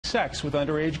sex with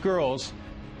underage girls.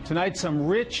 Tonight, some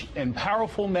rich and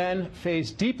powerful men face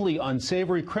deeply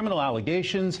unsavory criminal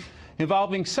allegations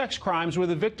involving sex crimes where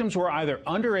the victims were either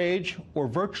underage or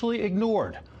virtually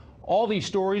ignored. All these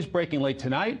stories breaking late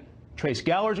tonight. Trace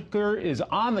Gallagher is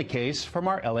on the case from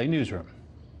our LA newsroom.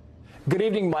 Good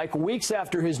evening, Mike. Weeks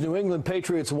after his New England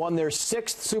Patriots won their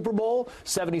 6th Super Bowl,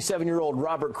 77-year-old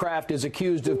Robert Kraft is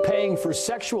accused of paying for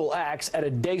sexual acts at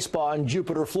a day spa in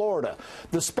Jupiter, Florida.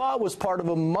 The spa was part of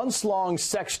a months-long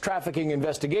sex trafficking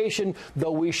investigation,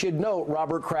 though we should note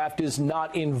Robert Kraft is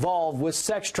not involved with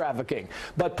sex trafficking.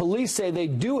 But police say they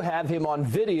do have him on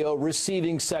video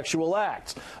receiving sexual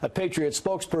acts. A Patriot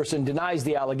spokesperson denies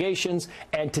the allegations,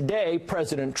 and today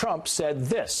President Trump said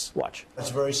this. Watch.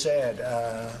 That's very sad.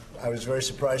 I was very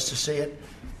surprised to see it.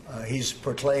 He's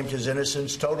proclaimed his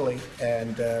innocence totally,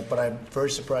 but I'm very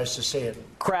surprised to see it.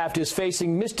 Kraft is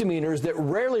facing misdemeanors that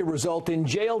rarely result in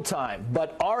jail time,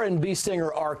 but R&B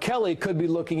singer R. Kelly could be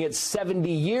looking at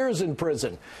 70 years in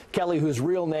prison. Kelly, whose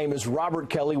real name is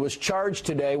Robert Kelly, was charged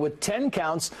today with 10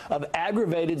 counts of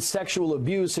aggravated sexual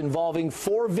abuse involving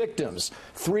 4 victims,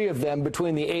 3 of them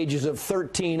between the ages of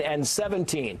 13 and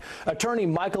 17. Attorney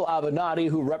Michael Avenatti,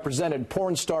 who represented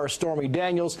porn star Stormy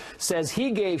Daniels, says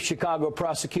he gave Chicago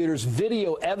prosecutors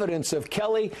video evidence of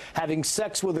Kelly having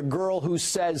sex with a girl who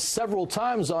says several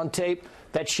times on tape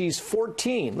that she's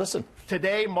 14. Listen.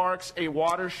 Today marks a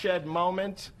watershed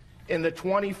moment in the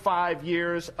 25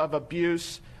 years of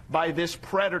abuse by this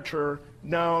predator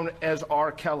known as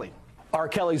R. Kelly. R.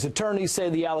 Kelly's attorneys say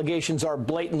the allegations are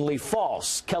blatantly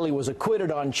false. Kelly was acquitted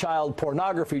on child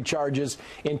pornography charges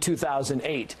in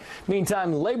 2008.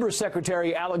 Meantime, Labor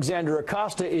Secretary Alexander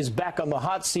Acosta is back on the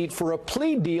hot seat for a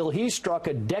plea deal he struck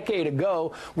a decade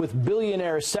ago with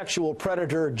billionaire sexual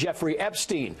predator Jeffrey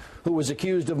Epstein, who was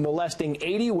accused of molesting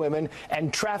 80 women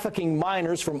and trafficking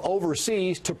minors from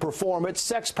overseas to perform at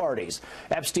sex parties.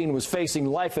 Epstein was facing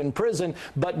life in prison,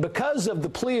 but because of the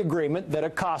plea agreement that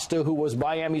Acosta, who was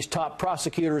Miami's top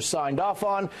prosecutors, signed off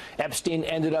on, Epstein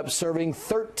ended up serving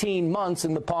 13 months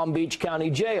in the Palm Beach County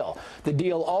Jail. The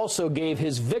deal also gave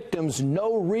his victims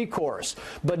no recourse.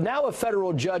 But now a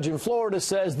federal judge in Florida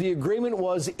says the agreement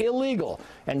was illegal,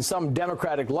 and some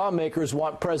Democratic lawmakers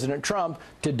want President Trump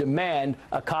to demand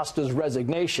Acosta's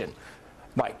resignation.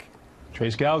 Mike.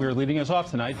 Trace Gallagher leading us off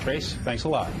tonight. Trace, thanks a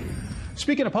lot.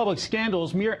 Speaking of public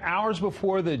scandals, mere hours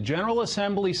before the General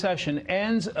Assembly session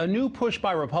ends, a new push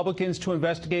by Republicans to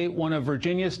investigate one of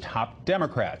Virginia's top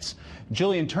Democrats.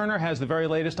 Jillian Turner has the very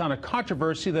latest on a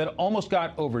controversy that almost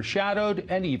got overshadowed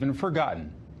and even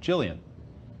forgotten. Jillian.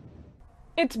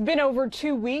 It's been over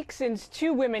 2 weeks since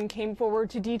 2 women came forward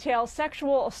to detail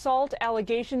sexual assault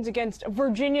allegations against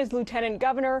Virginia's Lieutenant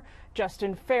Governor,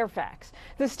 Justin Fairfax.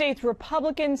 The state's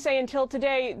Republicans say until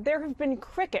today there have been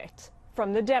crickets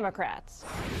from the Democrats.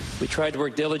 We tried to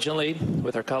work diligently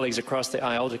with our colleagues across the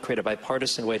aisle to create a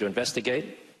bipartisan way to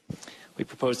investigate. We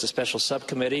proposed a special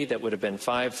subcommittee that would have been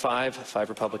 5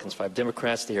 Republicans, 5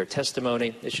 Democrats, to hear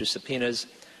testimony, issue subpoenas,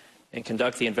 and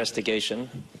conduct the investigation.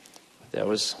 That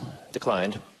was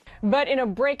declined. But in a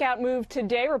breakout move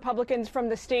today, Republicans from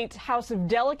the state's House of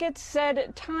Delegates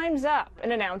said time's up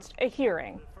and announced a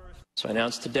hearing. So I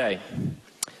announced today,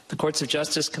 the Courts of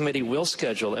Justice Committee will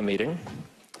schedule a meeting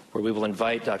where we will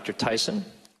invite Dr. Tyson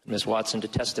and Ms. Watson to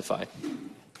testify.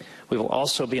 We will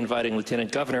also be inviting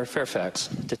Lieutenant Governor Fairfax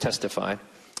to testify.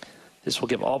 This will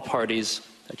give all parties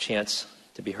a chance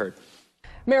to be heard.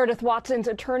 Meredith Watson's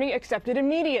attorney accepted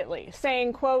immediately,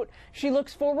 saying, quote, she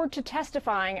looks forward to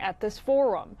testifying at this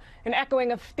forum, and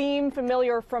echoing a theme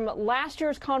familiar from last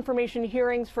year's confirmation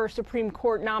hearings for Supreme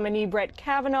Court nominee Brett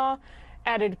Kavanaugh,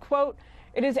 added, quote,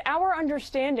 it is our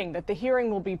understanding that the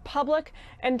hearing will be public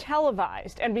and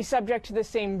televised and be subject to the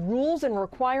same rules and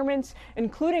requirements,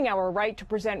 including our right to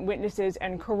present witnesses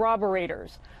and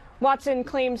corroborators. Watson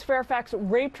claims Fairfax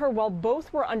raped her while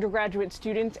both were undergraduate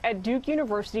students at Duke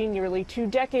University nearly 2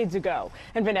 decades ago.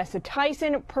 And Vanessa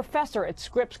Tyson, professor at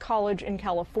Scripps College in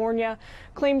California,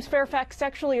 claims Fairfax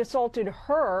sexually assaulted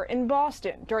her in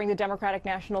Boston during the Democratic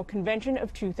National Convention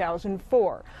of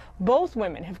 2004. Both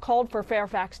women have called for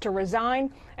Fairfax to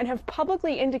resign and have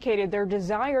publicly indicated their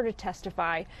desire to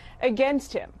testify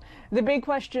against him. The big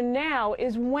question now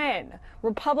is when.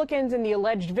 Republicans and the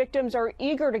alleged victims are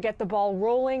eager to get the ball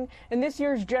rolling, and this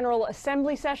year's General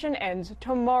Assembly session ends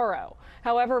tomorrow.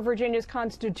 However, Virginia's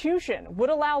Constitution would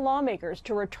allow lawmakers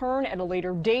to return at a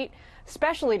later date,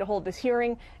 especially to hold this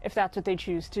hearing if that's what they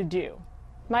choose to do.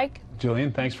 Mike?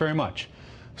 Jillian, thanks very much.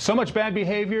 So much bad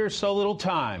behavior, so little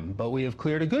time. But we have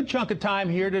cleared a good chunk of time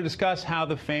here to discuss how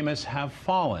the famous have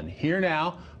fallen. Here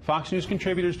now, Fox News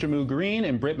contributors Jamu Green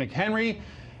and Britt McHenry.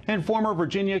 and former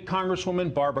Virginia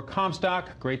Congresswoman Barbara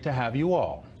Comstock. Great to have you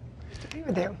all. Be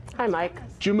with you. Hi, Mike.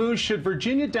 Jammu, should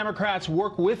Virginia Democrats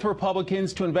work with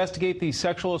Republicans to investigate the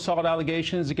sexual assault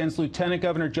allegations against Lieutenant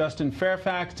Governor Justin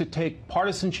Fairfax to take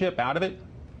partisanship out of it?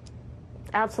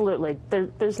 Absolutely.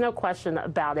 There's no question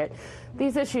about it.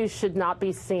 These issues should not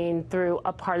be seen through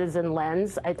a partisan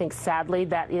lens. I think, sadly,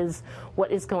 that is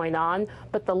what is going on.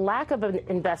 But the lack of an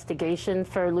investigation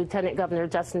for Lieutenant Governor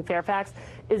Justin Fairfax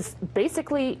is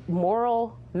basically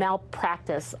moral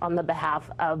malpractice on the behalf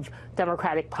of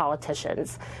Democratic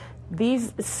politicians.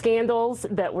 These scandals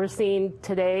that we're seeing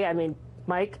today, I mean,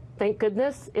 Mike, thank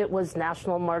goodness it was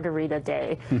National Margarita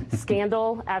Day.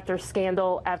 Scandal after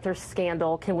scandal after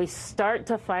scandal. Can we start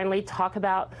to finally talk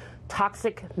about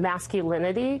toxic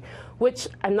masculinity, which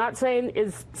I'm not saying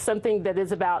is something that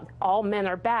is about all men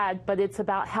are bad, but it's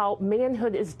about how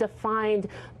manhood is defined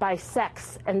by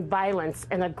sex and violence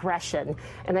and aggression.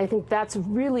 And I think that's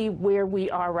really where we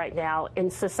are right now in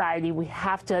society. We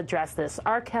have to address this.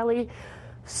 R. Kelly,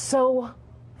 so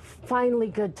finally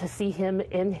good to see him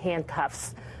in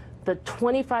handcuffs. The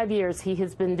 25 years he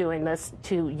has been doing this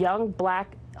to young,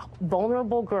 black,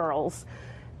 vulnerable girls,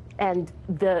 and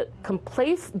the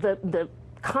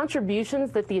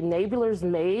contributions that the enablers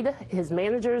made, his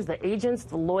managers, the agents,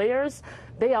 the lawyers,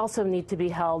 they also need to be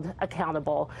held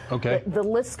accountable. Okay. The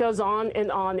list goes on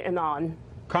and on and on.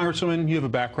 Congresswoman, you have a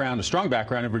background, a strong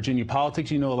background in Virginia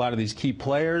politics. You know a lot of these key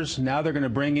players. Now they're going to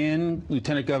bring in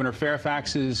Lieutenant Governor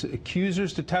Fairfax's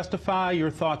accusers to testify.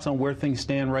 Your thoughts on where things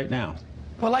stand right now?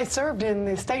 Well, I served in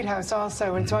the State House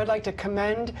also, and so I'd like to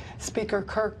commend Speaker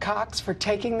Kirk Cox for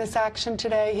taking this action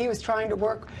today. He was trying to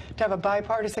work to have a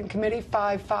bipartisan committee,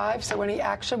 5-5, so any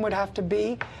action would have to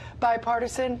be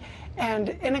bipartisan. And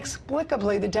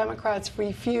inexplicably, the Democrats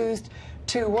refused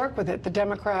to work with it. The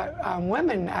Democrat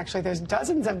women, actually, there's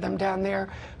dozens of them down there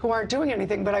who aren't doing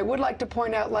anything. But I would like to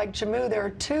point out, like Jammu, there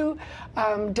are two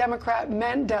Democrat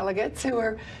men delegates who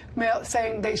are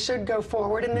saying they should go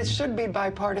forward, and this should be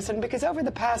bipartisan, because over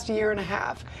the past year and a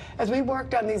half, as we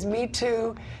worked on these Me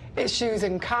Too issues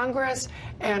in Congress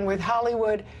and with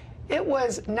Hollywood, it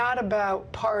was not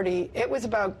about party. It was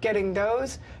about getting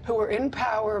those who were in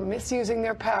power, misusing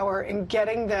their power, and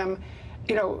getting them,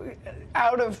 you know,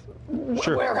 out of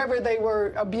wherever they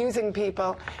were abusing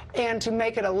people, and to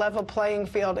make it a level playing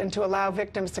field and to allow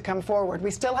victims to come forward.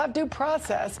 We still have due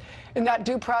process, and that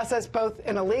due process both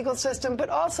in a legal system but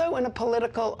also in a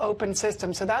political open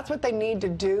system. So that's what they need to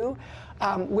do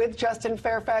with Justin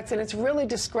Fairfax, and it's really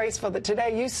disgraceful that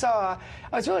today you saw,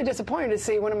 I was really disappointed to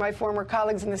see one of my former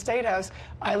colleagues in the State House,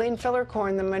 Eileen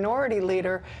Fillercorn, the minority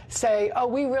leader, say, oh,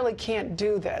 we really can't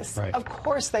do this. Right. Of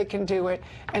course they can do it,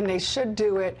 and they should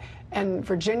do it, and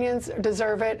Virginians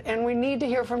deserve it, and we need to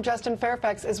hear from Justin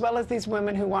Fairfax as well as these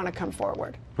women who want to come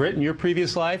forward. Britt, in your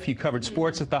previous life, you covered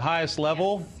sports at the highest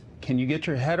level. Yes. Can you get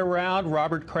your head around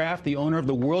Robert Kraft, the owner of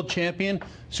the world champion,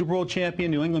 Super Bowl champion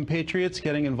New England Patriots,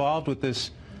 getting involved with this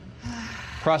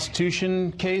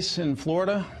prostitution case in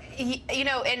Florida? You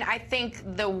know, and I think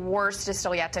the worst is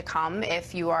still yet to come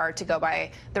if you are to go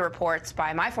by the reports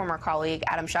by my former colleague,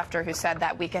 Adam Schefter, who said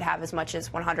that we could have as much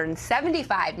as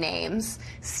 175 names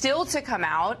still to come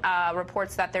out,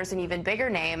 reports that there's an even bigger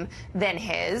name than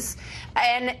his.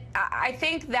 And I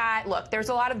think that, look, there's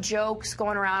a lot of jokes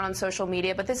going around on social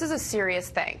media, but this is a serious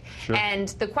thing. Sure. And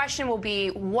the question will be,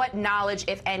 what knowledge,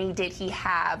 if any, did he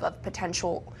have of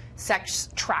potential sex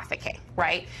trafficking,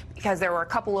 right? Because there were a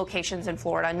couple locations in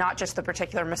Florida, not just the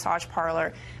particular massage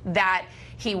parlor that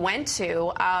he went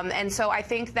to. And so I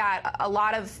think that a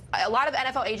lot of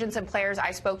NFL agents and players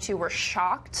I spoke to were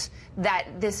shocked that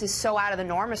this is so out of the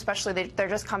norm, especially they're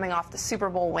just coming off the Super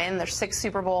Bowl win, their 6th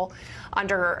Super Bowl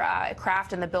under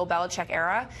Kraft in the Bill Belichick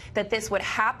era, that this would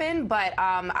happen. But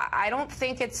I don't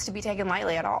think it's to be taken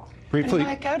lightly at all. Briefly. And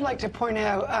Mike, I'd like to point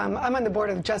out, I'm on the board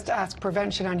of Just Ask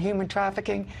Prevention on Human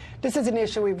Trafficking. This is an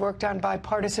issue we've worked on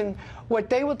bipartisan. What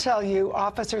they will tell you,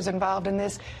 officers involved in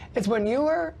this, is when you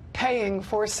are paying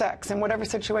for sex in whatever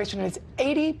situation it is,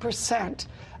 80%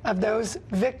 of those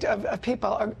of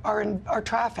people are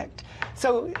trafficked.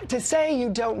 So to say you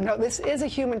don't know, this is a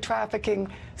human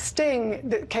trafficking sting,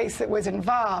 the case that was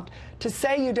involved. To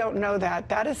say you don't know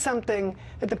that is something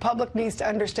that the public needs to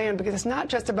understand, because it's not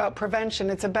just about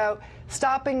prevention, it's about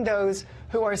stopping those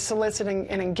who are soliciting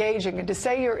and engaging. And to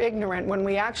say you're ignorant when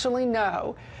we actually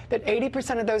know that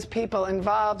 80% of those people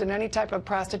involved in any type of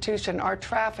prostitution are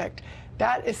trafficked,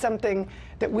 that is something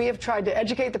that we have tried to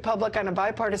educate the public on a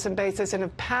bipartisan basis and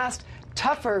have passed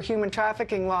tougher human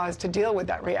trafficking laws to deal with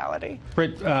that reality.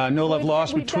 Britt, no love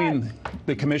lost between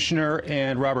the commissioner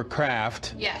and Robert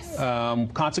Kraft. Yes.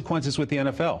 Consequences with the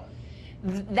NFL.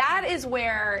 that is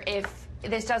where, if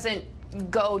this doesn't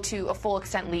go to a full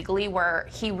extent legally, where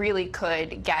he really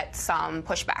could get some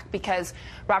pushback, because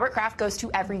Robert Kraft goes to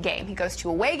every game. He goes to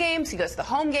away games, he goes to the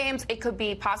home games. It could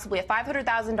be possibly a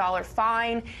 $500,000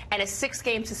 fine and a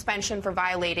 6-game suspension for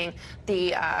violating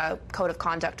the code of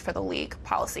conduct for the league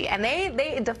policy. And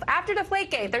after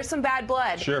Deflategate, there's some bad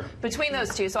blood between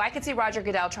those two. So I could see Roger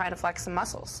Goodell trying to flex some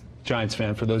muscles. Giants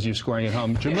fan, for those of you scoring at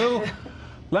home. Jamu,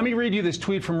 let me read you this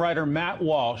tweet from writer Matt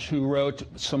Walsh, who wrote,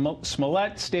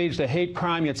 Smollett staged a hate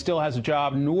crime, yet still has a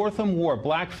job. Northam wore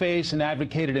blackface and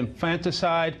advocated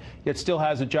infanticide, yet still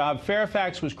has a job.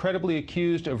 Fairfax was credibly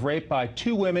accused of rape by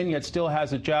 2 women, yet still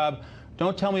has a job.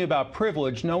 Don't tell me about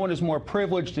privilege. No one is more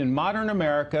privileged in modern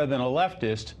America than a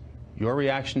leftist. Your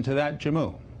reaction to that,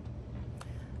 Jamu?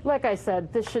 Like I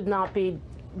said, this should not be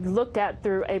looked at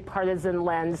through a partisan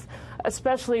lens,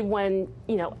 especially when,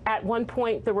 at one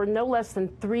point there were no less than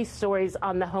 3 stories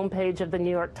on the homepage of the New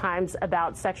York Times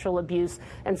about sexual abuse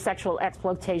and sexual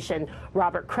exploitation.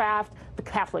 Robert Kraft, the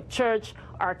Catholic Church,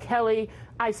 R. Kelly.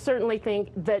 I certainly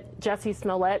think that Jussie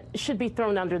Smollett should be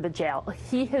thrown under the jail.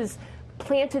 He has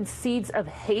planted seeds of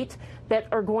hate that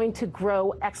are going to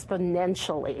grow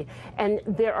exponentially. And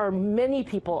there are many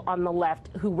people on the left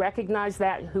who recognize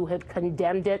that, who have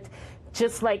condemned it,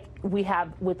 just like we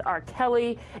have with R.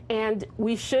 Kelly, and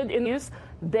we should,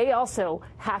 they also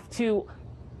have to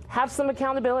have some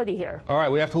accountability here. All right,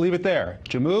 we have to leave it there.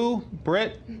 Jamu,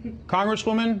 Britt,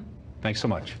 Congresswoman, thanks so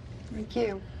much. Thank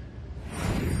you.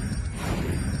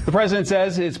 The president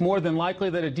says it's more than likely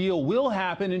that a deal will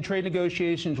happen in trade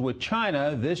negotiations with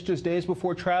China. This just days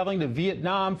before traveling to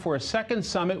Vietnam for a second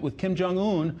summit with Kim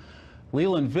Jong-un.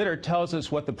 Leland Vitter tells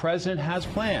us what the president has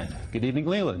planned. Good evening,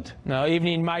 Leland. No,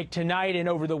 evening, Mike. Tonight and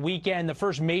over the weekend, the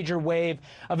first major wave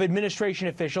of administration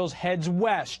officials heads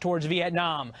west towards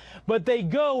Vietnam. But they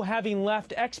go having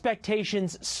left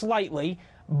expectations slightly,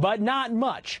 but not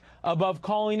much, above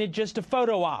calling it just a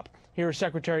photo op. Here's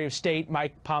Secretary of State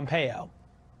Mike Pompeo.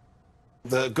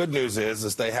 The good news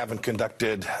is they haven't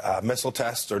conducted missile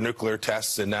tests or nuclear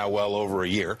tests in now well over a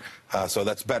year. So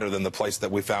that's better than the place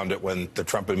that we found it when the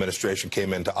Trump administration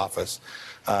came into office.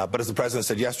 But as the president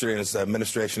said yesterday, and his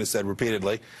administration has said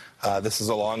repeatedly, this is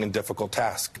a long and difficult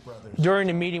task. During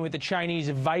a meeting with the Chinese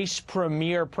vice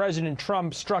premier, President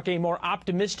Trump struck a more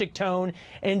optimistic tone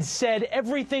and said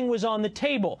everything was on the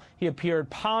table. He appeared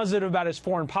positive about his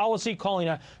foreign policy, calling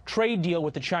a trade deal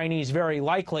with the Chinese very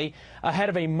likely, ahead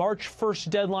of a March 1st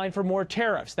deadline for more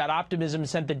tariffs. That optimism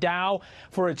sent the Dow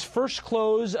for its first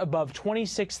close above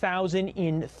 26,000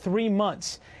 in 3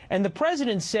 months. And the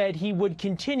president said he would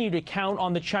continue to count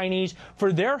on the Chinese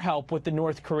for their help with the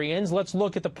North Koreans. Let's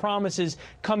look at the promises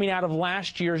coming out of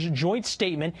last year's joint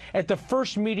statement at the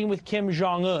first meeting with Kim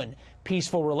Jong-un.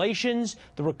 Peaceful relations,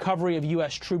 the recovery of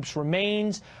U.S. troops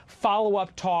remains,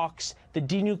 follow-up talks, the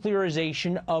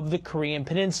denuclearization of the Korean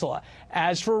Peninsula.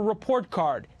 As for a report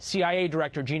card, CIA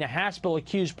Director Gina Haspel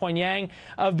accused Pyongyang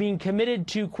of being committed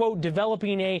to, quote,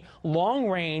 developing a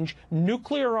long-range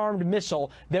nuclear-armed missile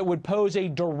that would pose a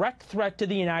direct threat to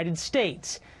the United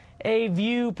States. A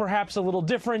view perhaps a little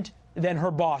different than her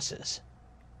boss's.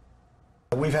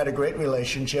 We've had a great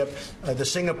relationship. The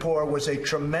Singapore was a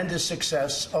tremendous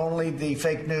success. Only the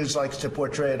fake news likes to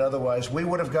portray it otherwise. We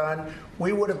would have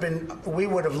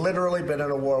literally been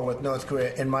in a war with North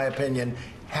Korea, in my opinion,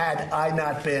 had I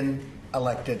not been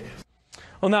elected.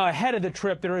 Well, now ahead of the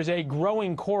trip, there is a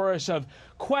growing chorus of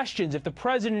questions if the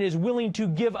president is willing to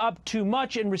give up too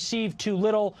much and receive too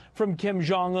little from Kim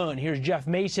Jong-un. Here's Jeff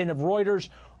Mason of Reuters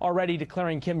already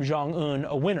declaring Kim Jong-un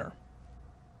a winner.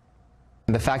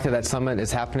 The fact that that summit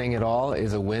is happening at all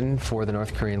is a win for the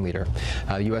North Korean leader.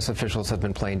 U.S. officials have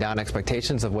been playing down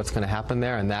expectations of what's going to happen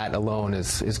there, and that alone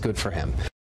is good for him.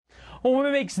 Well,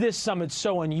 what makes this summit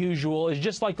so unusual is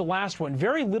just like the last one,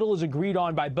 very little is agreed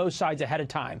on by both sides ahead of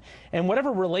time. And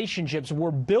whatever relationships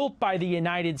were built by the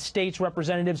United States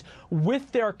representatives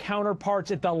with their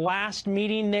counterparts at the last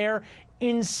meeting there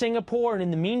in Singapore, and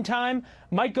in the meantime,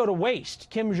 might go to waste.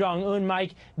 Kim Jong-un,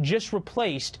 Mike, just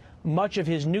replaced much of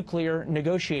his nuclear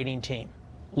negotiating team.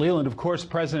 Leland, of course, the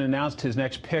president announced his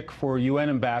next pick for UN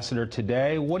ambassador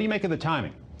today. What do you make of the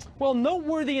timing? Well,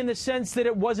 noteworthy in the sense that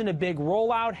it wasn't a big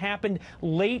rollout, happened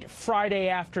late Friday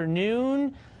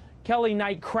afternoon. Kelly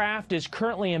Knight Kraft is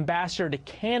currently ambassador to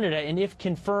Canada, and if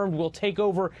confirmed, will take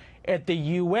over at the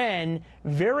UN.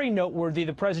 Very noteworthy,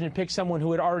 the president picked someone who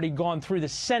had already gone through the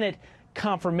Senate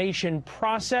confirmation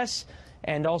process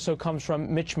and also comes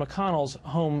from Mitch McConnell's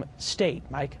home state.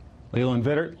 Mike? Leland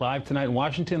Vitter, live tonight in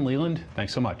Washington. Leland,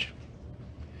 thanks so much.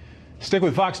 Stick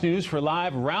with Fox News for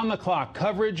live round-the-clock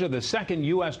coverage of the second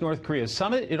U.S.-North Korea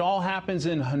summit. It all happens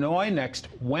in Hanoi next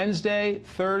Wednesday,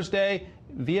 Thursday,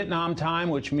 Vietnam time,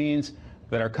 which means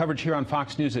that our coverage here on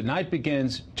Fox News at night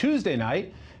begins Tuesday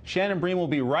night. Shannon Bream will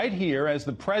be right here as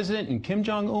the president and Kim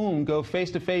Jong-un go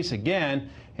face-to-face again,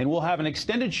 and we'll have an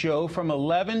extended show from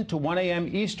 11 to 1 a.m.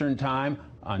 Eastern time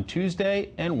on Tuesday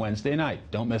and Wednesday night.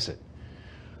 Don't miss it.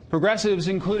 Progressives,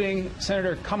 including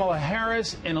Senator Kamala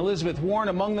Harris and Elizabeth Warren,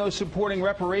 among those supporting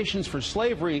reparations for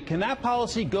slavery. Can that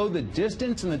policy go the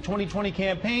distance in the 2020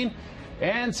 campaign?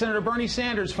 And Senator Bernie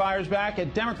Sanders fires back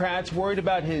at Democrats worried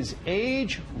about his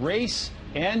age, race,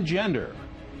 and gender.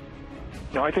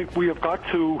 Now, I think we have got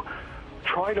to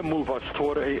try to move us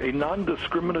toward a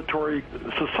non-discriminatory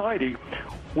society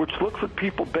which looks at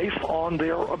people based on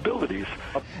their abilities.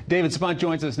 David Spunt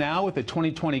joins us now with the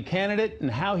 2020 candidate and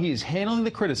how he's handling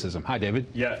the criticism. Hi, David.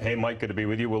 Yeah. Hey, Mike. Good to be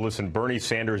with you. Well, listen, Bernie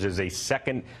Sanders is a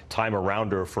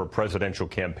second-time-arounder for a presidential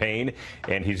campaign,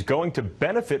 and he's going to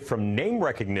benefit from name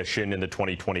recognition in the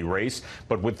 2020 race.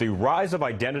 But with the rise of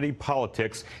identity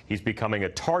politics, he's becoming a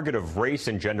target of race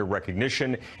and gender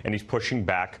recognition, and he's pushing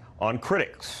back on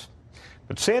critics.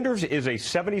 But Sanders is a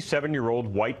 77-year-old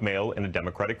white male in a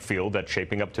Democratic field that's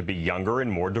shaping up to be younger and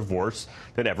more diverse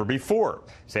than ever before.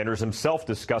 Sanders himself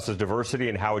discusses diversity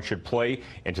and how it should play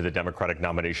into the Democratic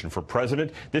nomination for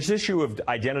president. This issue of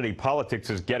identity politics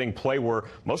is getting play where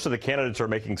most of the candidates are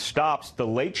making stops. The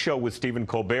Late Show with Stephen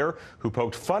Colbert, who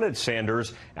poked fun at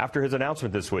Sanders after his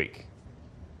announcement this week.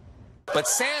 But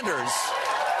Sanders,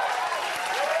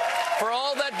 for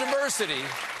all that diversity,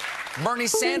 Bernie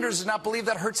Sanders does not believe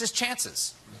that hurts his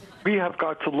chances. We have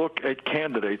got to look at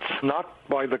candidates not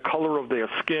by the color of their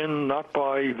skin, not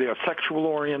by their sexual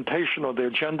orientation or their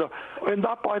gender, and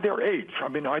not by their age. I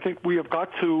mean, I think we have got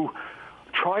to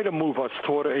try to move us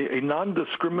toward a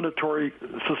non-discriminatory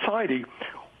society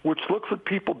which looks at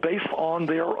people based on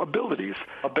their abilities,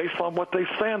 based on what they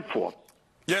stand for.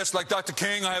 Yes, like Dr.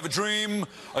 King, I have a dream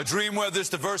where this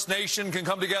diverse nation can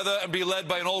come together and be led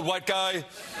by an old white guy.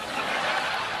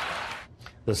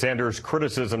 The Sanders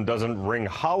criticism doesn't ring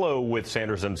hollow with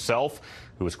Sanders himself,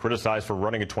 who was criticized for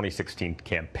running a 2016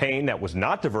 campaign that was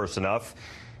not diverse enough.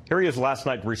 Here he is last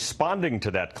night responding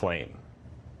to that claim.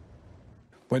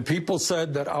 When people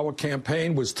said that our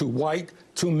campaign was too white,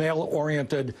 too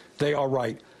male-oriented, they are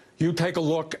right. You take a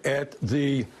look at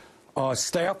the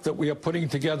staff that we are putting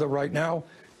together right now.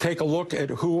 Take a look at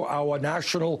who our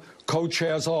national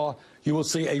co-chairs are. You will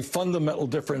see a fundamental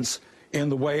difference in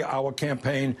the way our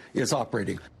campaign is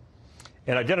operating.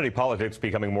 And identity politics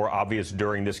becoming more obvious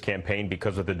during this campaign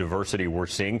because of the diversity we're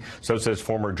seeing. So says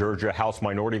former Georgia House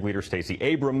Minority Leader Stacey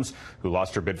Abrams, who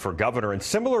lost her bid for governor. And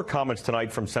similar comments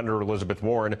tonight from Senator Elizabeth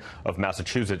Warren of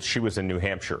Massachusetts. She was in New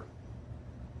Hampshire.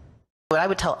 What I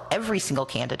would tell every single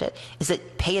candidate is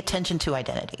that pay attention to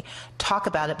identity. Talk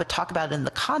about it, but talk about it in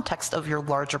the context of your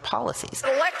larger policies.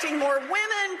 Electing more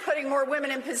women, putting more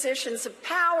women in positions of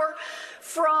power,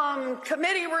 from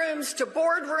committee rooms to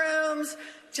boardrooms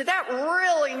to that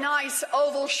really nice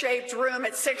oval-shaped room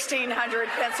at 1600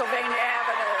 Pennsylvania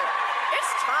Avenue.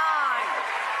 It's time.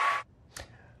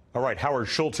 All right, Howard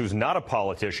Schultz, who's not a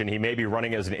politician, he may be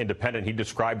running as an independent. He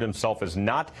described himself as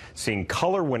not seeing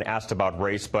color when asked about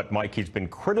race, but Mike, he's been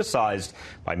criticized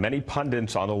by many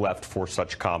pundits on the left for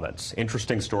such comments.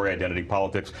 Interesting story, identity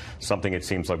politics, something it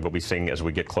seems like we'll be seeing as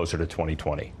we get closer to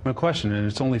 2020. No question, and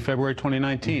it's only February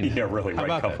 2019. Yeah, really, How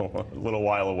right, about a little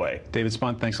while away. David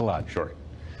Spunt, thanks a lot. Sure.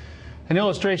 An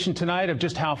illustration tonight of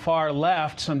just how far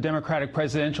left some Democratic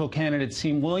presidential candidates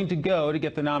seem willing to go to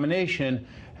get the nomination.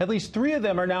 At least 3 of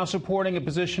them are now supporting a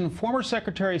position former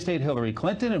Secretary of State Hillary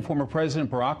Clinton and former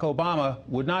President Barack Obama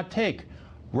would not take: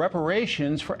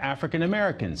 reparations for African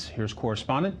Americans. Here's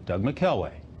correspondent Doug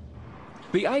McKelway.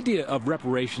 The idea of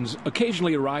reparations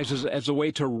occasionally arises as a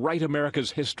way to right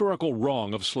America's historical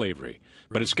wrong of slavery,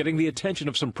 but it's getting the attention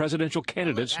of some presidential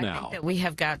candidates now. I think that we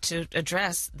have got to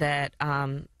address that.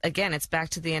 Again, it's back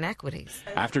to the inequities.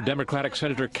 After Democratic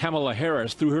Senator Kamala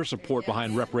Harris threw her support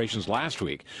behind reparations last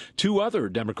week, 2 other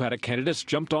Democratic candidates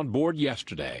jumped on board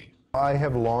yesterday. I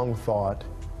have long thought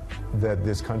that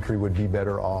this country would be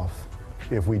better off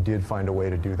if we did find a way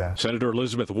to do that. Senator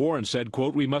Elizabeth Warren said,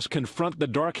 quote, "We must confront the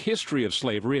dark history of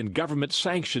slavery and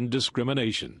government-sanctioned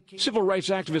discrimination." Civil rights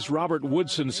activist Robert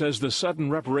Woodson says the sudden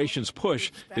reparations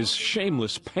push is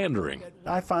shameless pandering.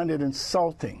 I find it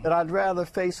insulting that I'd rather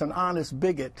face an honest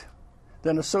bigot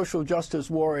than a social justice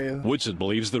warrior. Woodson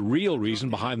believes the real reason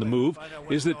behind the move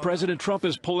is that President Trump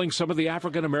is pulling some of the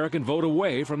African-American vote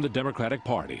away from the Democratic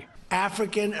Party.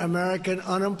 African-American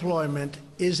unemployment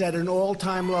is at an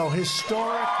all-time low,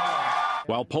 historic low.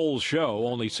 While polls show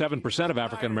only 7% of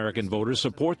African American voters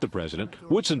support the president,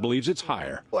 Woodson believes it's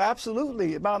higher. Well,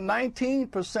 absolutely. About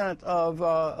 19%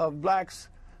 of blacks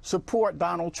support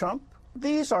Donald Trump.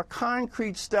 These are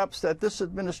concrete steps that this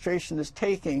administration is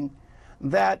taking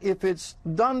that, if it's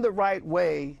done the right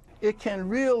way, it can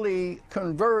really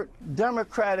convert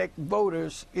Democratic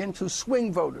voters into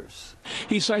swing voters.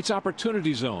 He cites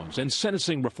opportunity zones and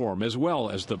sentencing reform as well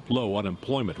as the low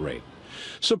unemployment rate.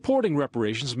 Supporting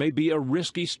reparations may be a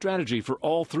risky strategy for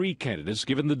all three candidates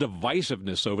given the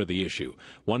divisiveness over the issue.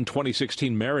 One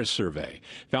 2016 Marist survey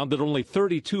found that only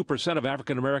 32% of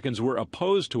African Americans were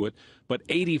opposed to it, but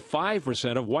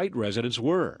 85% of white residents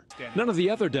were. None of the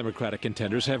other Democratic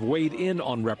contenders have weighed in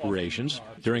on reparations.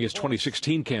 During his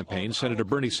 2016 campaign, Senator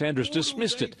Bernie Sanders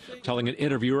dismissed it, telling an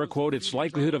interviewer, quote, its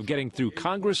likelihood of getting through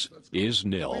Congress is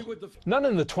nil. None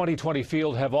in the 2020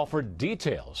 field have offered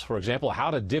details. For example,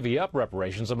 how to divvy up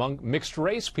reparations among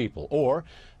mixed-race people, or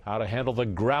how to handle the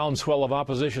groundswell of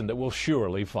opposition that will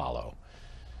surely follow.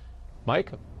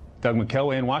 Mike? Doug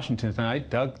McKelway in Washington tonight.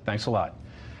 Doug, thanks a lot.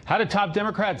 How did top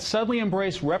Democrats suddenly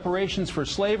embrace reparations for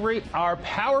slavery? Our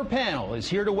power panel is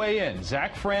here to weigh in.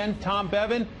 Zach Friend, Tom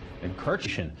Bevan, and Kurt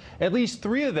Schilling. At least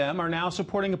three of them are now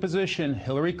supporting a position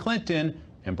Hillary Clinton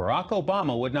and Barack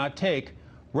Obama would not take: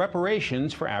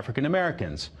 reparations for African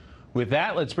Americans. With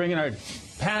that, let's bring in our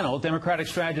panel. Democratic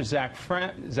strategist Zach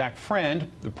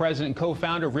Friend, the president and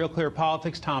co-founder of Real Clear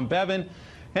Politics, Tom Bevan,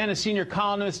 and a senior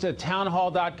columnist at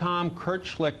townhall.com, Kurt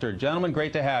Schlichter. Gentlemen,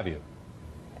 great to have you.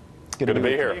 Good to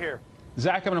be here.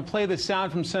 Zach, I'm going to play this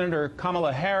sound from Senator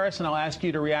Kamala Harris, and I'll ask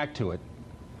you to react to it.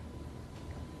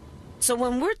 So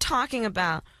when we're talking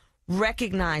about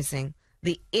recognizing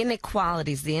the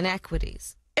inequalities, the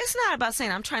inequities, it's not about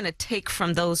saying I'm trying to take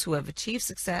from those who have achieved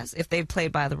success if they've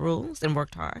played by the rules and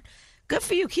worked hard. Good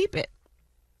for you, keep it.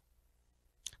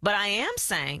 But I am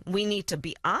saying we need to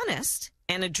be honest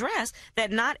and address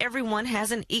that not everyone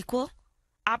has an equal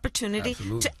opportunity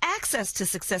to access to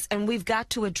success, and we've got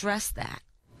to address that.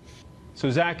 So,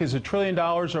 Zach, is $1 trillion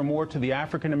or more to the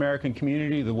African American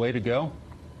community the way to go?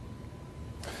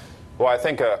 Well, I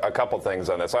think a couple things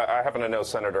on this. I happen to know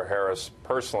Senator Harris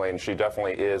personally, and she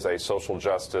definitely is a social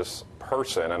justice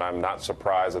person, and I'm not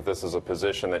surprised that this is a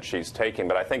position that she's taking.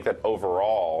 But I think that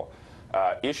overall,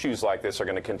 issues like this are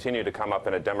going to continue to come up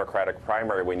in a Democratic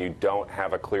primary when you don't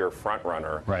have a clear front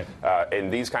runner. Right.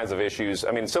 And these kinds of issues,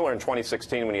 I mean, similar in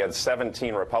 2016 when you had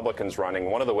 17 Republicans running,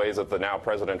 one of the ways that the now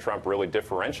President Trump really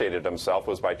differentiated himself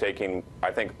was by taking, I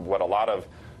think, what a lot of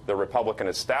the Republican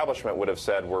establishment would have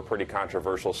said were pretty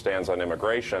controversial stands on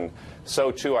immigration.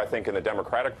 So, too, I think in the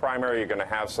Democratic primary, you're going to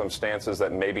have some stances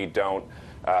that maybe don't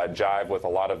jive with a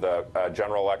lot of the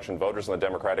general election voters in the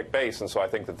Democratic base. And so I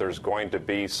think that there's going to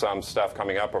be some stuff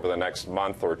coming up over the next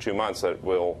month or 2 months that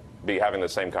will be having the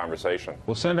same conversation.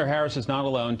 Well, Senator Harris is not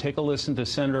alone. Take a listen to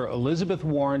Senator Elizabeth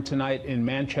Warren tonight in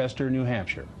Manchester, New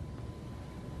Hampshire.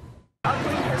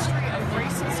 Ugly history of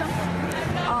racism.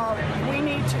 We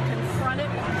need to confront it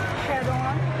head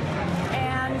on,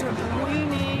 and we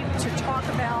need to talk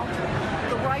about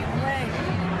the right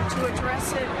way to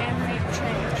address it and make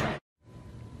change.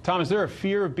 Tom, is there a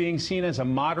fear of being seen as a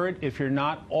moderate if you're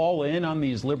not all in on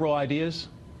these liberal ideas?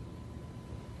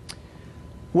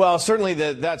 Well, certainly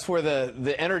that's where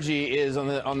the energy is on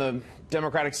the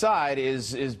Democratic side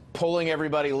is pulling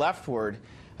everybody leftward.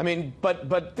 I mean,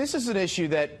 but this is an issue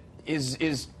that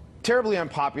is terribly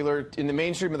unpopular in the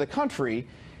mainstream of the country,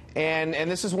 and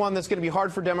this is one that's going to be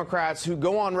hard for Democrats who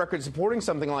go on record supporting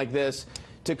something like this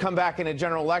to come back in a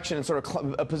general election and sort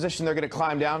of a position they're going to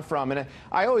climb down from. And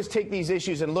I always take these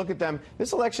issues and look at them.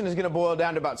 This election is going to boil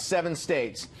down to about 7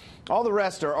 states. All the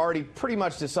rest are already pretty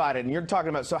much decided. And you're talking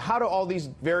about, so how do all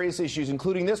these various issues,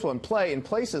 including this one, play in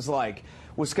places like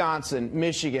Wisconsin,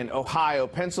 Michigan, Ohio,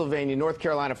 Pennsylvania, North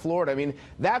Carolina, Florida? I mean,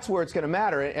 that's where it's going to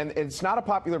matter. And it's not a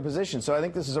popular position. So I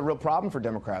think this is a real problem for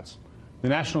Democrats. The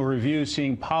National Review,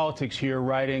 seeing politics here,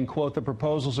 writing, quote, the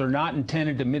proposals are not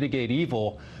intended to mitigate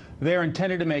evil. They're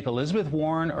intended to make Elizabeth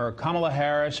Warren or Kamala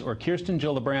Harris or Kirsten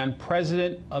Gillibrand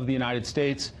president of the United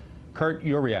States. Kurt,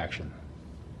 your reaction.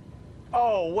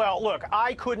 Oh, well, look,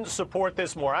 I couldn't support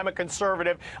this more. I'm a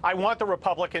conservative. I want the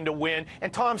Republican to win.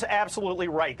 And Tom's absolutely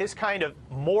right. This kind of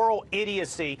moral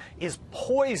idiocy is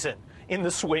poison in the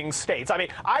swing states. I mean,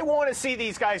 I want to see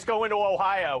these guys go into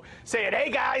Ohio saying, hey,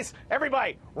 guys,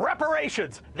 everybody,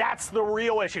 reparations. That's the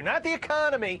real issue, not the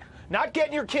economy, Not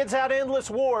getting your kids out of endless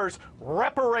wars,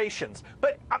 reparations.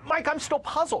 But, Mike, I'm still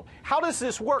puzzled. How does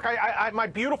this work? My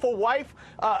beautiful wife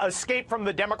escaped from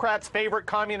the Democrats' favorite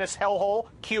communist hellhole,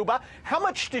 Cuba. How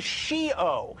much does she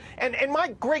owe? And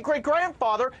my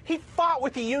great-great-grandfather, he fought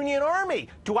with the Union Army.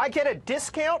 Do I get a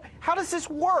discount? How does this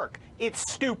work? It's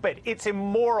stupid. It's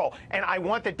immoral. And I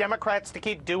want the Democrats to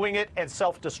keep doing it and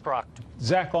self-destruct.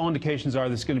 Zach, all indications are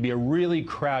this is going to be a really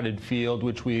crowded field,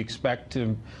 which we expect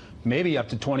to maybe up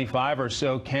to 25 or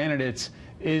so candidates.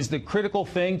 Is the critical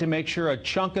thing to make sure a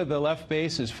chunk of the left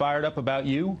base is fired up about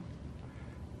you?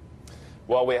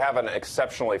 Well, we have an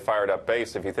exceptionally fired up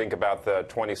base. If you think about the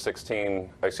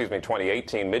 2018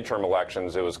 midterm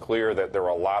elections, it was clear that there were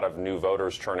a lot of new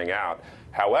voters turning out.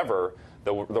 However,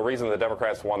 the reason the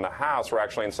Democrats won the House were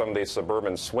actually in some of these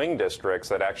suburban swing districts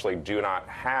that actually do not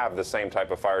have the same type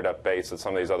of fired up base that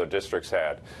some of these other districts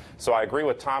had. So I agree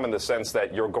with Tom in the sense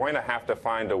that you're going to have to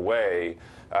find a way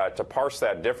to parse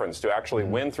that difference, to actually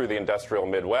win through the industrial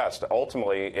Midwest.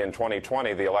 Ultimately, in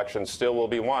 2020, the election still will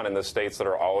be won in the states that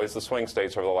are always the swing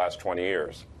states over the last 20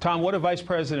 years. Tom, what do Vice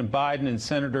President Biden and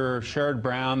Senator Sherrod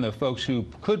Brown, the folks who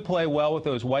could play well with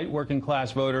those white working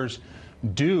class voters,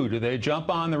 do? Do they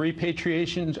jump on the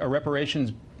repatriation or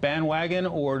reparations bandwagon,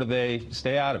 or do they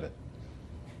stay out of it?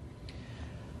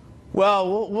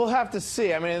 Well, we'll have to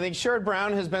see. I mean, I think Sherrod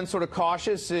Brown has been sort of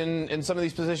cautious in some of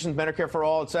these positions, Medicare for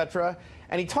all, et cetera.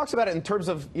 And he talks about it in terms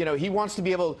of, you know, he wants to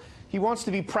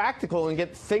be practical and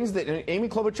get things that, and Amy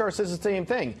Klobuchar says the same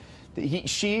thing.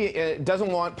 She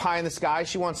doesn't want pie in the sky.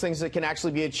 She wants things that can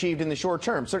actually be achieved in the short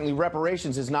term. Certainly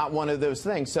reparations is not one of those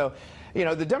things. So, you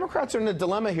know, the Democrats are in a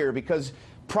dilemma here because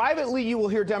privately you will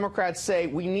hear Democrats say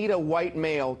we need a white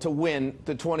male to win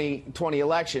the 2020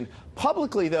 election.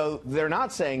 Publicly, though, they're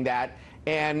not saying that.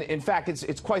 And in fact,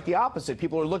 it's quite the opposite.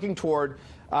 People are looking toward,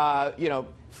 you know,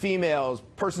 females,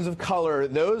 persons of color.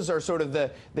 Those are sort of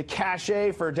the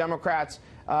cachet for Democrats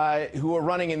who are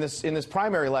running in this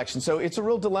primary election. So it's a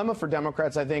real dilemma for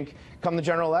Democrats, I think, come the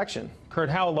general election. Kurt,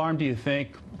 how alarmed do you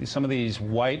think some of these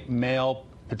white male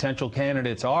potential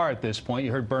candidates are at this point?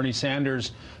 You heard Bernie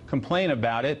Sanders complain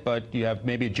about it, but you have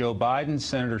maybe Joe Biden,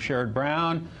 Senator Sherrod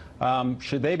Brown.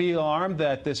 Should they be alarmed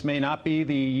that this may not be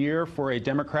the year for a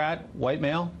Democrat white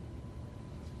male?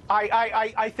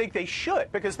 I think they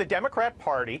should, because the Democrat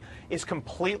Party is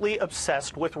completely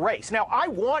obsessed with race. Now, I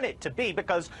want it to be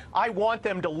because I want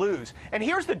them to lose. And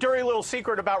here's the dirty little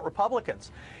secret about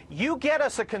Republicans. You get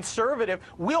us a conservative,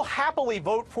 we'll happily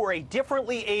vote for a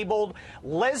differently abled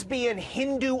lesbian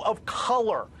Hindu of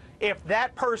color if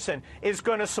that person is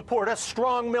going to support a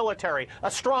strong military,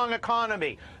 a strong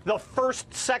economy, the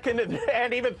First, Second,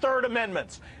 and even Third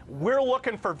Amendments. We're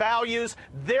looking for values.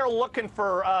 They're looking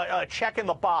for a check in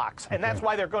the box, and that's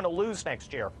why they're going to lose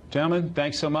next year. Gentlemen,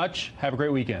 thanks so much. Have a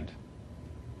great weekend.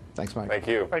 Thanks, Mike. Thank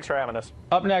you. Thanks for having us.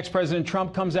 Up next, President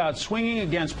Trump comes out swinging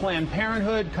against Planned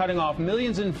Parenthood, cutting off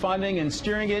millions in funding and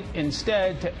steering it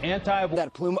instead to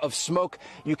that plume of smoke,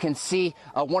 you can see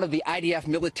one of the IDF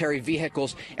military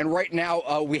vehicles. And right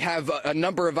now we have a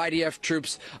number of IDF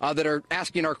troops that are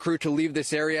asking our crew to leave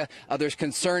this area. There's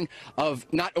concern of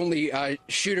not only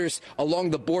shooters along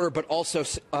the border, but also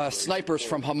snipers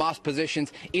from Hamas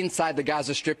positions inside the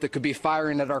Gaza Strip that could be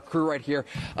firing at our crew right here.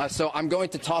 So I'm going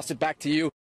to toss it back to you.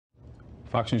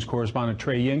 Fox News correspondent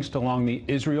Trey Yingst along the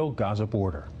Israel-Gaza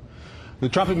border. The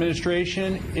Trump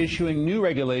administration issuing new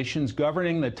regulations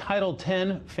governing the Title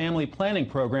X family planning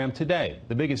program today.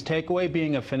 The biggest takeaway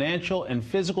being a financial and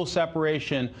physical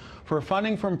separation for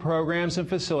funding from programs and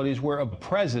facilities where a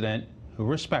president who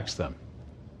respects them.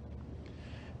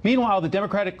 Meanwhile, the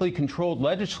democratically controlled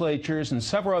legislatures in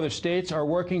several other states are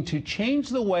working to change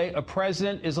the way a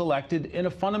president is elected in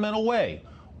a fundamental way.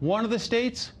 One of the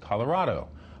states, Colorado.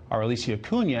 Our Alicia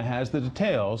Cunha has the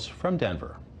details from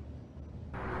Denver.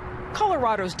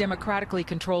 Colorado's democratically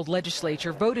controlled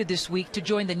legislature voted this week to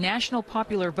join the National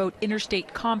Popular Vote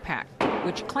Interstate Compact,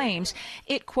 which claims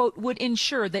it, quote, would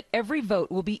ensure that every vote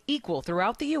will be equal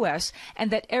throughout the U.S. and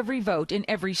that every vote in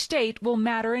every state will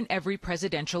matter in every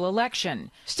presidential election.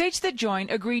 States that join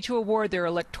agree to award their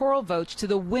electoral votes to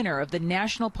the winner of the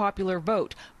national popular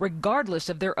vote, regardless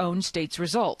of their own state's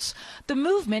results. The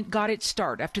movement got its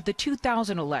start after the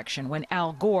 2000 election when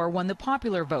Al Gore won the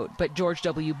popular vote, but George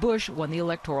W. Bush won the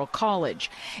Electoral College.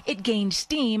 It gained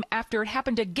steam after it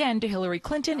happened again to Hillary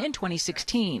Clinton in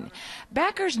 2016.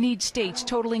 Backers need states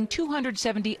totaling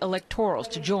 270 electorals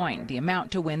to join, the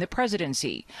amount to win the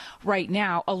presidency. Right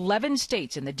now, 11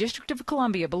 states in the District of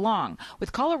Columbia belong,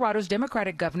 with Colorado's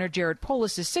Democratic Governor Jared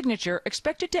Polis' signature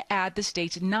expected to add the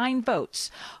state's 9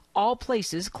 votes. all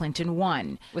places Clinton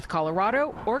won. With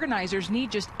Colorado, organizers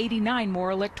need just 89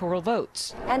 more electoral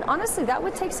votes. And honestly, that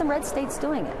would take some red states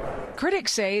doing it.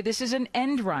 Critics say this is an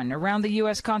end run around the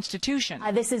U.S. Constitution.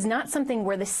 This is not something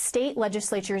where the state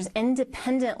legislatures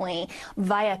independently,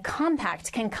 via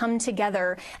compact, can come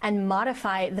together and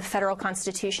modify the federal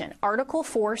Constitution. Article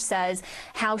 4 says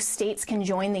how states can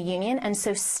join the union, and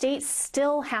so states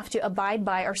still have to abide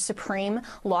by our supreme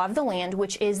law of the land,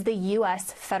 which is the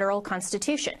U.S. federal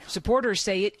Constitution. Supporters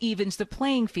say it evens the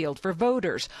playing field for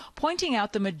voters, pointing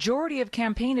out the majority of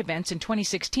campaign events in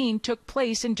 2016 took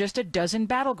place in just a dozen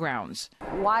battlegrounds.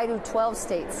 Why do 12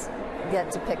 states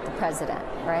get to pick the president,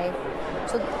 right?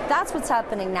 So that's what's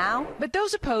happening now. But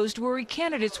those opposed worry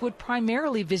candidates would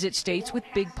primarily visit states with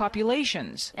big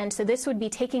populations. And so this would be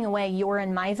taking away your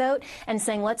and my vote and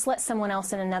saying, let's let someone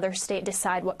else in another state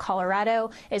decide what Colorado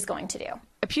is going to do.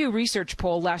 A Pew Research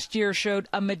poll last year showed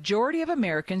a majority of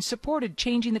Americans supported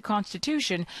changing the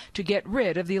Constitution to get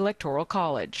rid of the Electoral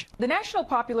College. The National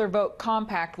Popular Vote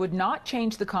Compact would not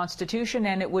change the Constitution,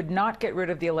 and it would not get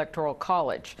rid of the Electoral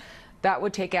College. That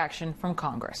would take action from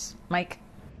Congress. Mike?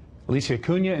 Alicia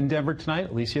Cunha in Denver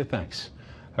tonight. Alicia, thanks.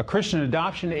 A Christian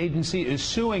adoption agency is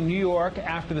suing New York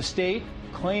after the state,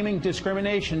 claiming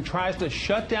discrimination, tries to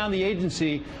shut down the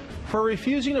agency for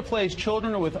refusing to place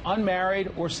children with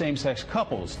unmarried or same-sex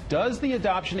couples. Does the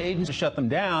adoption agency shut them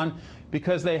down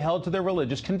because they held to their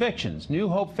religious convictions? New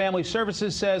Hope Family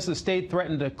Services says the state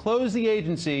threatened to close the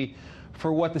agency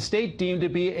for what the state deemed to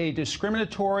be a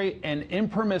discriminatory and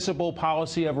impermissible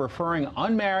policy of referring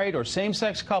unmarried or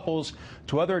same-sex couples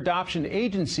to other adoption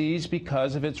agencies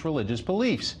because of its religious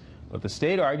beliefs. But the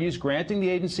state argues granting the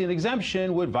agency an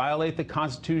exemption would violate the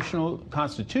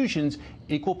Constitution's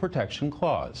Equal Protection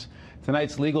Clause.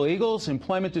 Tonight's Legal Eagles,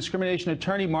 employment discrimination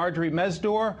attorney Marjorie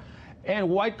Mesdor and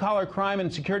white-collar crime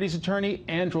and securities attorney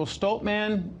Andrew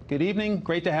Stoltman. Good evening.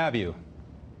 Great to have you.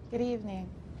 Good evening.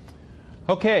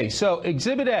 Okay, so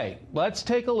Exhibit A. Let's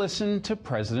take a listen to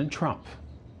President Trump.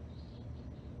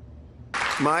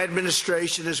 My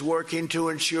administration is working to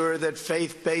ensure that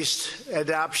faith-based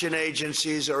adoption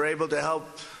agencies are able to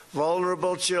help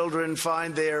vulnerable children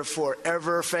find their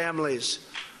forever families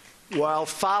while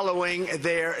following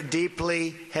their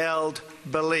deeply held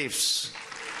beliefs.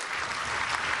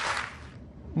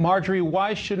 Marjorie,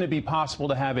 why shouldn't it be possible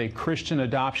to have a Christian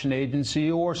adoption agency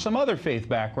or some other faith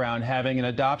background having an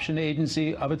adoption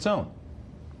agency of its own?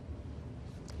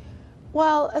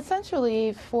 Well,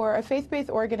 essentially, for a faith-based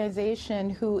organization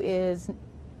who is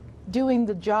doing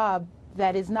the job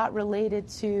that is not related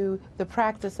to the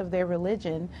practice of their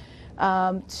religion,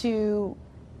 to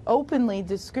openly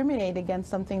discriminate against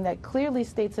something that clearly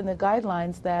states in the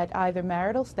guidelines that either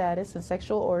marital status and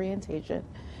sexual orientation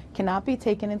cannot be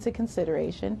taken into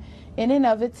consideration, in and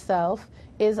of itself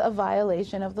is a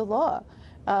violation of the law.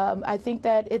 I think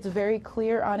that it's very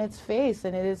clear on its face,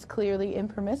 and it is clearly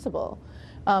impermissible.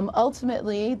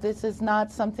 Ultimately, this is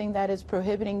not something that is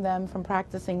prohibiting them from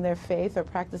practicing their faith or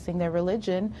practicing their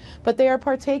religion, but they are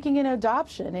partaking in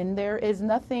adoption, and there is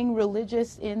nothing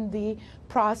religious in the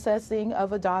processing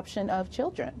of adoption of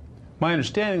children. My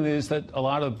understanding is that a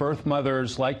lot of birth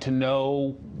mothers like to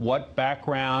know what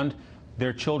background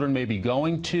their children may be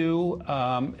going to,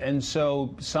 and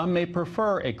so some may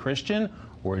prefer a Christian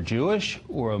or a Jewish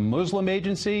or a Muslim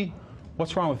agency.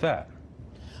 What's wrong with that?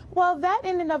 Well, that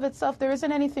in and of itself, there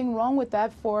isn't anything wrong with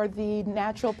that for the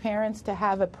natural parents to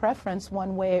have a preference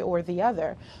one way or the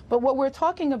other. But what we're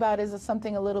talking about is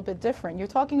something a little bit different. You're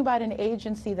talking about an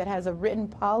agency that has a written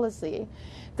policy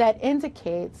that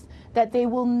indicates that they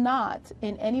will not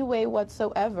in any way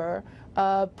whatsoever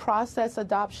process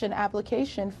adoption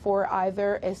application for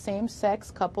either a same-sex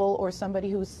couple or somebody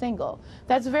who's single.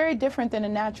 That's very different than a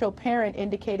natural parent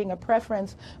indicating a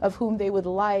preference of whom they would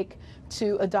like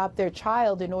to adopt their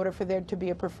child in order for there to be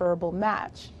a preferable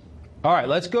match. All right,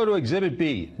 let's go to Exhibit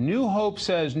B. New Hope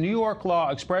says New York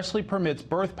law expressly permits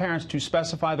birth parents to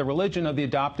specify the religion of the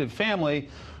adoptive family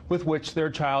with which their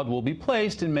child will be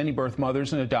placed, and many birth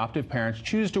mothers and adoptive parents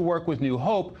choose to work with New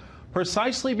Hope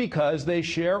precisely because they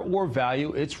share or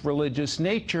value its religious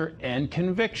nature and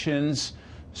convictions.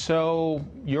 So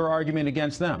your argument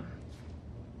against them?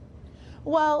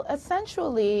 Well,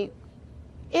 essentially,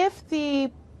 if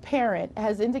the parent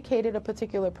has indicated a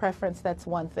particular preference, that's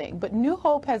one thing. But New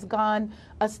Hope has gone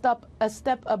a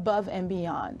step above and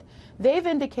beyond. They've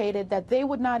indicated that they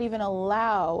would not even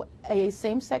allow a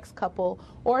same-sex couple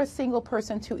or a single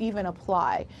person to even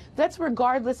apply. That's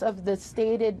regardless of the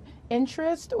stated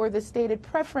interest or the stated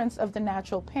preference of the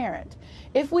natural parent.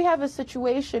 If we have a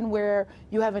situation where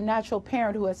you have a natural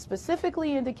parent who has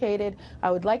specifically indicated,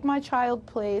 I would like my child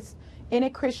placed in a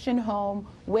Christian home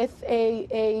with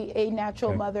a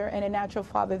natural mother and a natural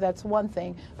father, that's one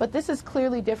thing. But this is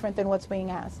clearly different than what's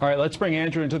being asked. All right, let's bring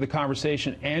Andrew into the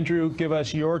conversation. Andrew, give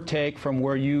us your take from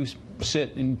where you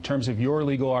sit in terms of your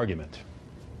legal argument.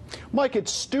 Mike,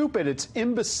 it's stupid. It's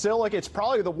imbecilic. It's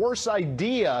probably the worst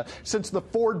idea since the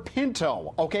Ford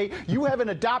Pinto, okay? You have an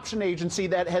adoption agency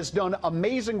that has done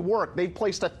amazing work. They've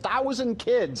placed 1,000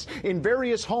 kids in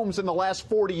various homes in the last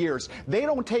 40 years. They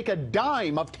don't take a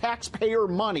dime of taxpayer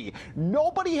money.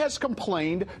 Nobody has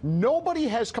complained. Nobody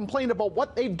has complained about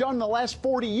what they've done in the last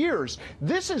 40 years.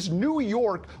 This is New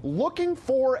York looking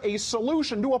for a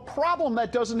solution to a problem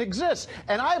that doesn't exist.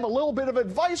 And I have a little bit of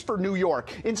advice for New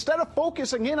York. Instead of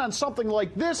focusing in on something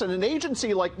like this and an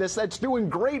agency like this that's doing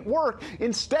great work,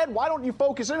 instead, why don't you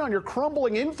focus in on your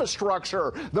crumbling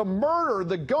infrastructure, the murder,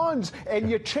 the guns, and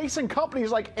you're chasing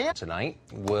companies like Tonight,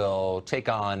 we'll take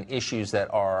on issues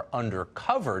that are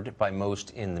undercovered by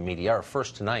most in the media. Our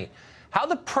first tonight, how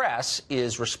the press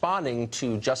is responding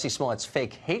to Jussie Smollett's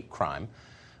fake hate crime.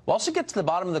 We'll also get to the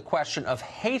bottom of the question of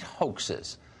hate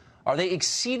hoaxes. Are they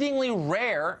exceedingly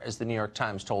rare, as the New York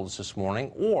Times told us this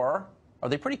morning, or are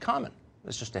they pretty common?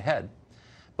 That's just ahead.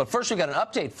 But first, we've got an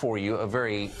update for you, a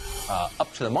very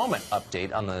up-to-the-moment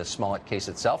update on the Smollett case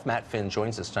itself. Matt Finn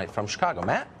joins us tonight from Chicago.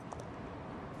 Matt?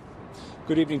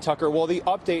 Good evening, Tucker. Well, the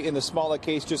update in the Smollett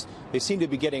case, they seem to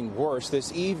be getting worse.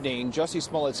 This evening, Jussie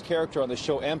Smollett's character on the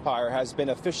show Empire has been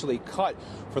officially cut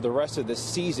for the rest of the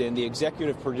season. The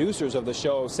executive producers of the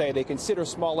show say they consider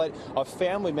Smollett a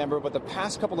family member, but the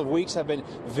past couple of weeks have been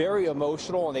very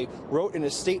emotional, and they wrote in a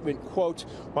statement, quote,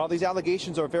 "While these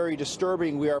allegations are very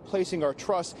disturbing, we are placing our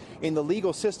trust in the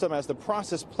legal system as the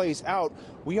process plays out.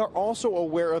 We are also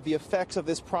aware of the effects of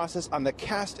this process on the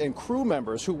cast and crew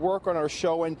members who work on our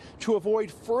show, and to avoid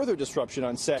further disruption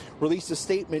on set, released a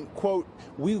statement, quote,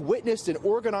 "We witnessed an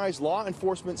organized law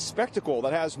enforcement spectacle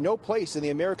that has no place in the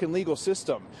American legal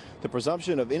system. The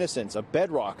presumption of innocence, a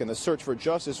bedrock in the search for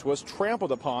justice, was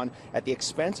trampled upon at the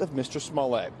expense of Mr.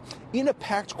 Smollett." In a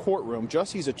packed courtroom,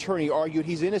 Jussie's attorney argued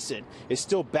he's innocent, is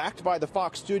still backed by the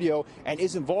Fox studio, and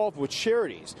is involved with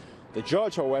charities. The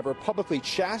judge, however, publicly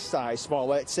chastised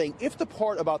Smollett, saying if the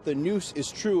part about the noose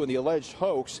is true in the alleged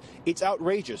hoax, it's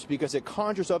outrageous because it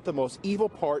conjures up the most evil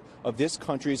part of this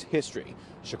country's history.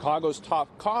 Chicago's top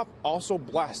cop also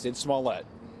blasted Smollett.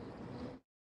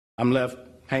 I'm left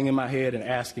hanging my head and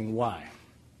asking why.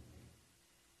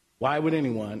 Why would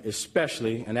anyone,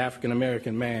 especially an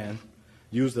African-American man,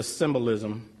 use the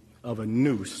symbolism of a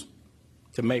noose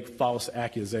to make false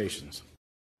accusations?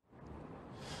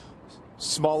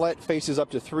 Smollett faces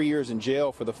up to 3 years in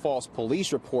jail for the false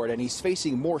police report, and he's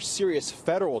facing more serious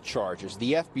federal charges.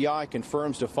 The FBI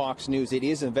confirms to Fox News it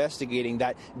is investigating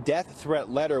that death threat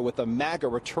letter with a MAGA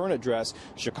return address.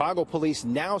 Chicago police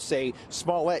now say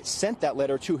Smollett sent that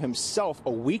letter to himself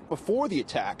a week before the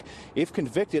attack. If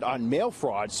convicted on mail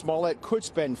fraud, Smollett could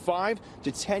spend 5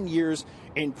 to 10 years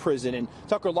in prison. And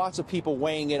Tucker, lots of people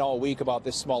weighing in all week about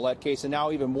this Smollett case, and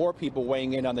now even more people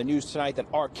weighing in on the news tonight that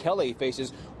R. Kelly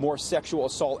faces more sexual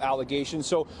assault allegations.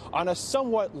 So on a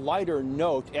somewhat lighter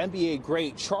note, NBA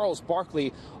great Charles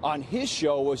Barkley on his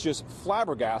show was just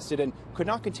flabbergasted and could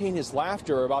not contain his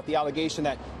laughter about the allegation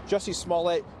that Jussie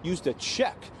Smollett used a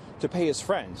check to pay his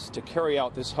friends to carry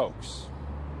out this hoax.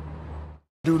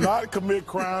 Do not commit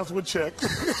crimes with checks.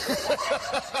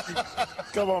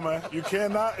 Come on, man. You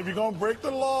cannot, if you're going to break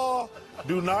the law,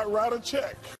 do not write a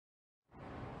check.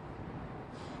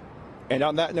 And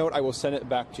on that note, I will send it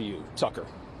back to you, Tucker.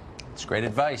 It's great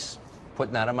advice.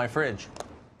 Putting that on my fridge.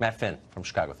 Matt Finn from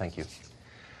Chicago, thank you.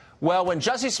 Well, when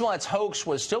Jussie Smollett's hoax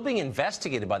was still being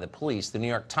investigated by the police, the New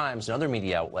York Times and other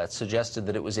media outlets suggested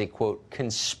that it was a, quote,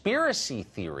 conspiracy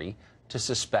theory to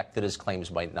suspect that his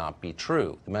claims might not be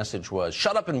true. The message was,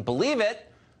 shut up and believe it,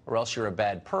 or else you're a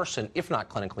bad person, if not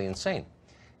clinically insane.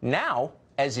 Now,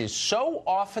 as is so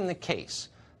often the case,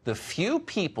 the few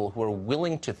people who are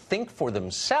willing to think for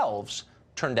themselves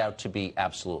turned out to be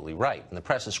absolutely right. And the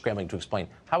press is scrambling to explain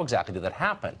how exactly did that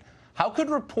happen. How could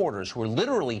reporters who are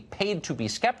literally paid to be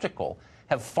skeptical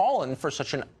have fallen for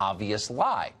such an obvious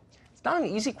lie? It's not an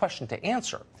easy question to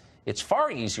answer. It's far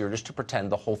easier just to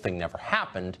pretend the whole thing never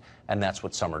happened, and that's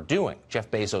what some are doing. Jeff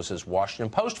Bezos' Washington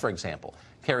Post, for example,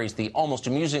 carries the almost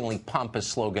amusingly pompous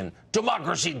slogan,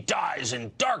 "Democracy dies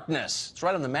in darkness." It's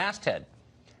right on the masthead.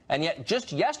 And yet,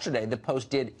 just yesterday, the Post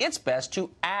did its best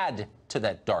to add to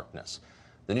that darkness.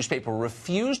 The newspaper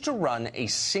refused to run a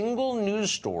single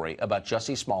news story about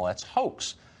Jussie Smollett's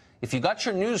hoax. If you got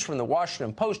your news from the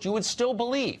Washington Post, you would still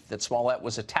believe that Smollett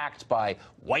was attacked by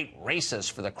white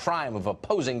racists for the crime of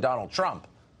opposing Donald Trump.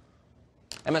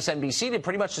 MSNBC did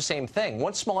pretty much the same thing.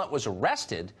 Once Smollett was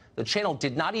arrested, the channel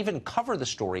did not even cover the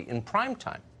story in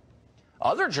primetime.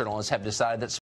 Other journalists have decided that